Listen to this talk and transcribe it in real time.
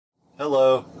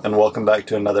Hello, and welcome back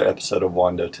to another episode of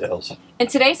Wando Tales. In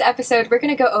today's episode, we're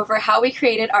going to go over how we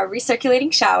created our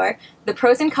recirculating shower, the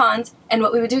pros and cons, and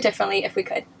what we would do differently if we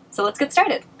could. So let's get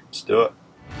started. Let's do it.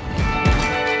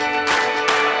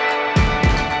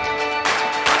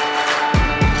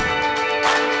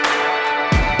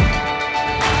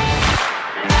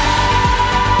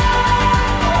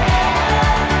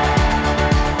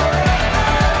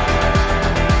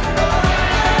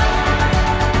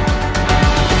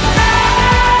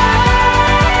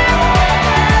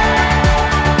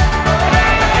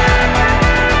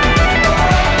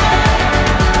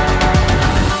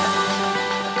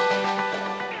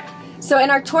 So in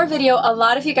our tour video, a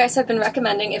lot of you guys have been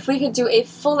recommending if we could do a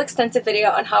full extensive video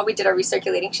on how we did our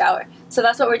recirculating shower. So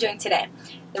that's what we're doing today.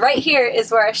 Right here is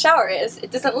where our shower is.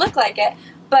 It doesn't look like it,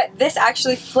 but this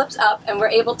actually flips up and we're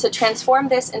able to transform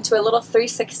this into a little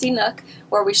 360 nook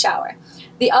where we shower.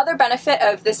 The other benefit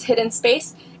of this hidden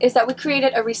space is that we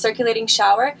created a recirculating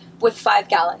shower with 5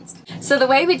 gallons. So the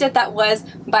way we did that was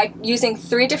by using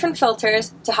 3 different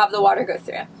filters to have the water go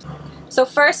through. So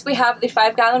first we have the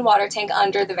 5-gallon water tank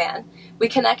under the van. We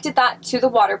connected that to the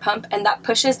water pump and that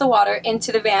pushes the water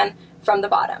into the van from the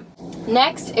bottom.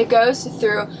 Next, it goes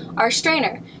through our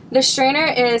strainer. The strainer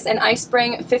is an ice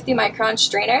spring 50 micron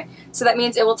strainer, so that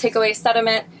means it will take away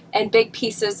sediment and big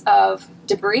pieces of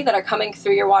debris that are coming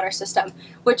through your water system,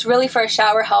 which really for a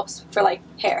shower helps for like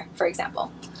hair, for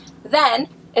example. Then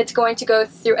it's going to go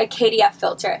through a KDF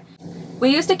filter. We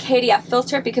used a KDF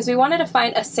filter because we wanted to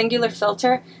find a singular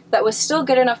filter that was still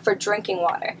good enough for drinking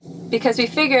water. Because we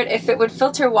figured if it would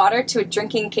filter water to a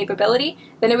drinking capability,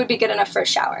 then it would be good enough for a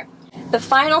shower. The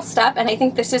final step, and I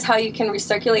think this is how you can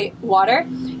recirculate water,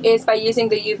 is by using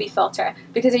the UV filter.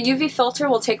 Because a UV filter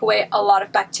will take away a lot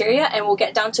of bacteria and will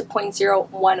get down to 0.01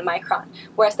 micron,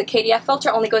 whereas the KDF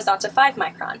filter only goes down to 5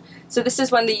 micron. So this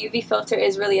is when the UV filter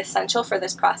is really essential for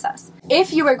this process.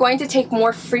 If you are going to take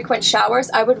more frequent showers,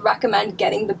 I would recommend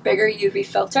getting the bigger UV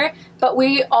filter, but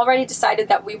we already decided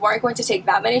that we weren't going to take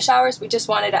that many showers, we just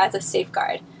wanted it as a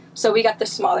safeguard. So we got the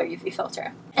smaller UV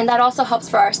filter. And that also helps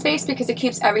for our space because it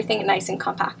keeps everything nice and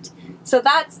compact. So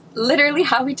that's literally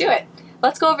how we do it.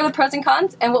 Let's go over the pros and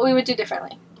cons and what we would do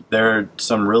differently. There are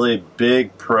some really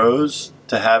big pros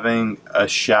to having a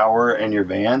shower in your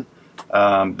van.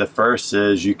 The first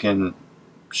is you can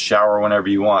shower whenever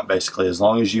you want, basically. As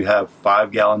long as you have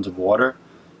 5 gallons of water,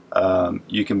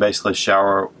 you can basically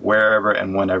shower wherever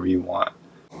and whenever you want.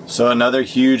 So another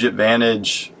huge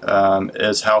advantage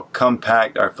is how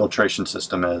compact our filtration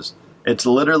system is. It's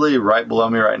literally right below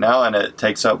me right now and it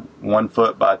takes up 1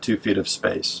 foot by 2 feet of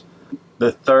space.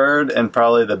 The third and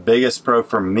probably the biggest pro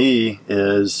for me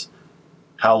is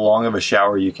how long of a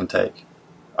shower you can take.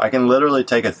 I can literally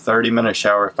take a 30-minute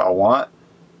shower if I want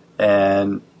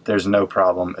and there's no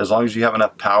problem. As long as you have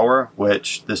enough power,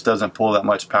 which this doesn't pull that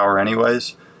much power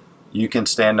anyways, you can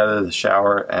stand under the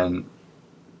shower and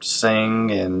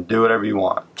sing and do whatever you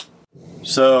want.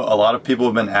 So a lot of people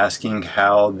have been asking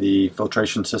how the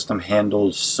filtration system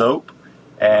handles soap,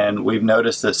 and we've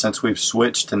noticed that since we've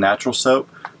switched to natural soap,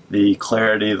 the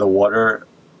clarity of the water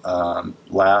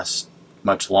lasts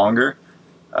much longer.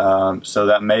 So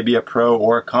that may be a pro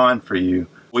or a con for you.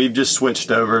 We've just switched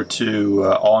over to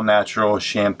all natural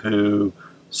shampoo,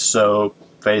 soap,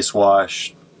 face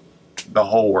wash, the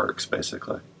whole works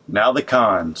basically. Now the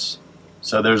cons.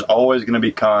 So there's always going to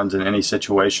be cons in any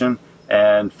situation,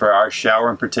 and for our shower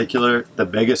in particular, the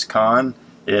biggest con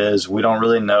is we don't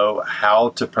really know how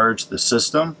to purge the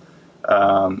system.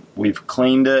 We've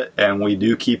cleaned it and we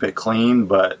do keep it clean,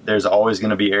 but there's always going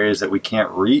to be areas that we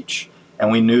can't reach, and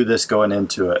we knew this going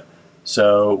into it.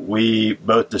 So we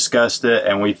both discussed it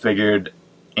and we figured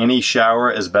any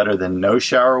shower is better than no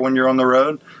shower when you're on the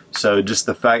road. So just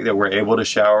the fact that we're able to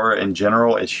shower in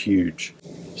general is huge.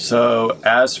 So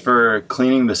as for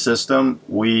cleaning the system,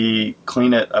 we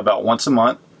clean it about once a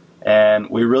month, and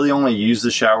we really only use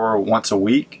the shower once a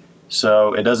week,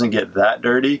 so it doesn't get that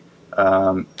dirty,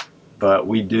 but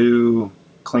we do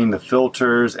clean the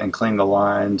filters and clean the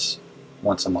lines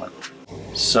once a month.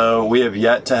 So we have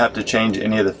yet to have to change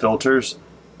any of the filters,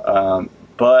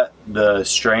 but the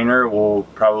strainer will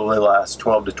probably last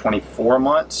 12 to 24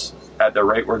 months at the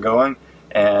rate we're going,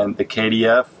 and the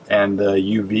KDF and the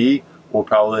UV will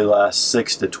probably last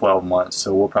 6 to 12 months.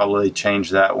 So we'll probably change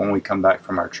that when we come back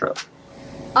from our trip.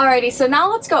 Alrighty, so now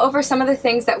let's go over some of the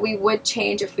things that we would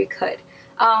change if we could.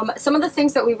 Some of the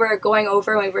things that we were going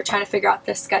over when we were trying to figure out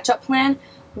this SketchUp plan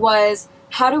was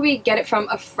how do we get it from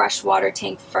a fresh water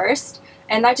tank first?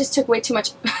 And that just took way too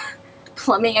much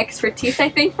plumbing expertise, I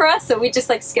think, for us, so we just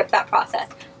like skipped that process.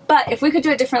 But if we could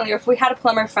do it differently, or if we had a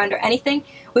plumber friend or anything,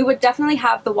 we would definitely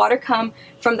have the water come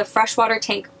from the freshwater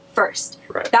tank first.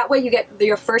 Right. That way you get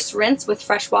your first rinse with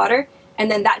fresh water,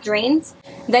 and then that drains.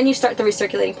 Then you start the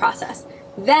recirculating process.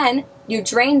 Then you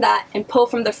drain that and pull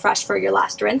from the fresh for your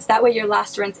last rinse. That way your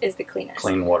last rinse is the cleanest.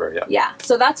 Clean water, yeah. Yeah.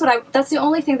 So that's the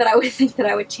only thing that I would think that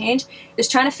I would change, is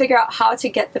trying to figure out how to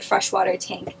get the freshwater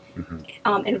tank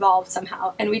involved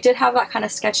somehow. And we did have that kind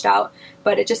of sketched out,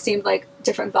 but it just seemed like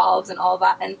different valves and all of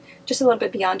that, and just a little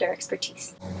bit beyond our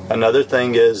expertise. Another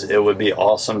thing is, it would be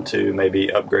awesome to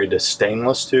maybe upgrade to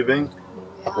stainless tubing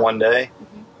one day,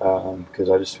 because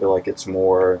I just feel like it's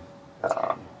more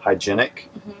hygienic,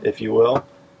 if you will.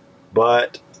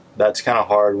 But that's kind of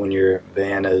hard when your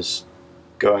van is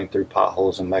going through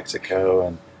potholes in Mexico.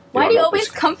 And why do you always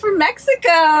come from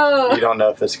Mexico? You don't know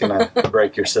if it's going to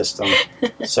break your system.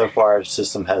 So far, our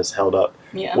system has held up,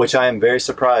 which I am very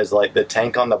surprised. Like the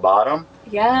tank on the bottom,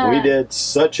 we did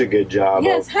such a good job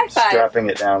of strapping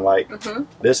it down. Like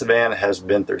this van has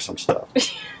been through some stuff,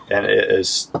 and it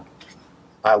is.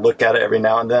 I look at it every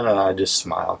now and then, and I just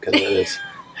smile because it is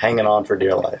hanging on for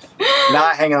dear life.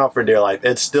 Not hanging on for dear life.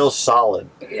 It's still solid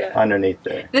underneath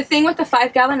there. The thing with the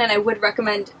 5-gallon, and I would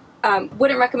recommend,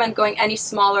 wouldn't recommend going any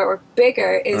smaller or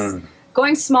bigger, is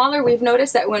going smaller. We've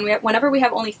noticed that whenever we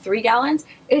have only 3 gallons,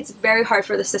 it's very hard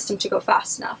for the system to go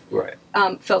fast enough. Right.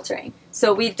 Filtering.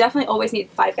 So we definitely always need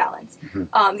 5 gallons.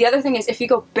 The other thing is, if you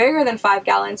go bigger than 5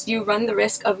 gallons, you run the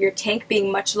risk of your tank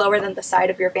being much lower than the side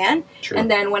of your van. True. And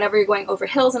then whenever you're going over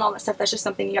hills and all that stuff, that's just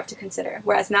something you have to consider.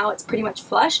 Whereas now it's pretty much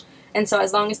flush. And so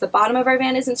as long as the bottom of our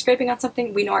van isn't scraping on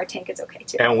something, we know our tank is okay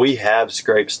too. And we have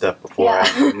scraped stuff before.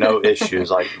 And no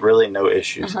issues, like really no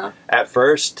issues. At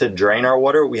first, to drain our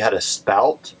water, we had a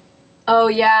spout. Oh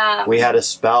yeah. We had a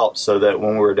spout so that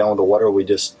when we were done with the water, we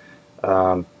just,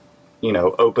 you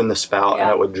know, open the spout and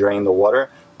it would drain the water.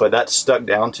 But that stuck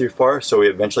down too far, so we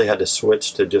eventually had to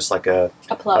switch to just like a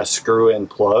screw-in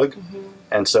plug.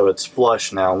 And so it's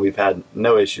flush now, and we've had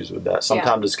no issues with that.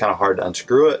 Sometimes it's kind of hard to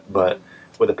unscrew it, but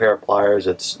with a pair of pliers,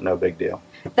 it's no big deal.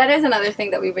 That is another thing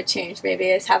that we would change, maybe,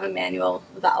 is have a manual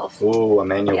valve. Ooh, a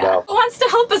manual valve. Who wants to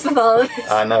help us with all of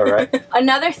this? I know, right?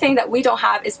 Another thing that we don't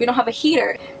have is we don't have a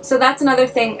heater. So that's another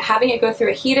thing. Having it go through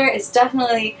a heater is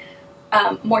definitely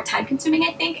more time consuming,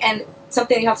 I think, and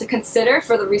something you have to consider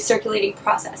for the recirculating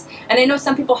process. And I know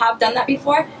some people have done that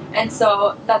before, and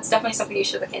so that's definitely something you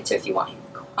should look into if you want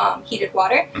heated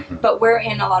water. But we're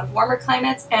in a lot of warmer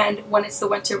climates, and when it's the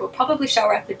winter, we'll probably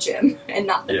shower at the gym and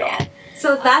not the van.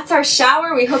 So that's our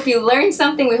shower. We hope you learned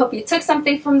something. We hope you took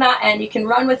something from that, and you can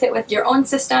run with it with your own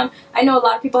system. I know a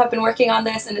lot of people have been working on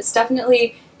this, and it's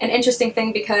definitely an interesting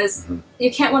thing because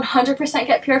you can't 100%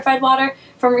 get purified water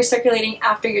from recirculating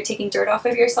after you're taking dirt off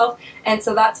of yourself. And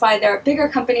so that's why there are bigger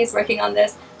companies working on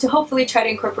this to hopefully try to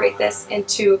incorporate this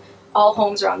into all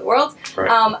homes around the world.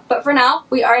 But for now,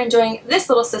 we are enjoying this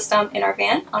little system in our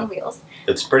van on wheels.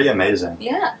 It's pretty amazing.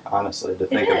 Yeah. Honestly, to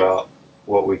think about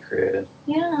what we created.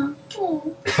 Yeah.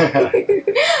 Oh.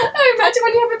 I imagine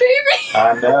when you have a baby.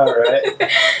 I know,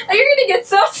 right? Are you going to get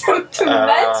so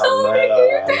sentimental over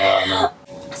here? No.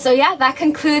 So yeah, that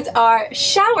concludes our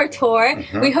shower tour.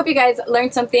 We hope you guys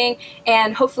learned something,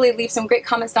 and hopefully leave some great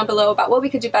comments down below about what we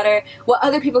could do better, what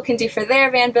other people can do for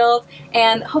their van build,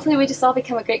 and hopefully we just all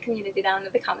become a great community down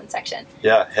in the comment section.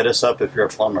 Yeah, hit us up if you're a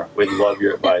plumber. We'd love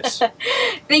your advice.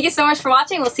 Thank you so much for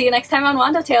watching. We'll see you next time on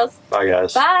Wando Tales. Bye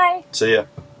guys. Bye. See ya.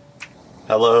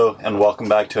 Hello, and welcome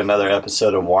back to another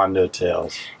episode of Wando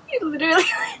Tales. You literally...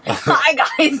 Hi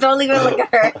guys, don't even look at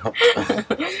her.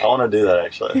 I want to do that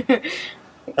actually.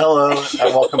 Hello,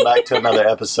 and welcome back to another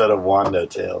episode of Wando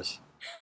Tales.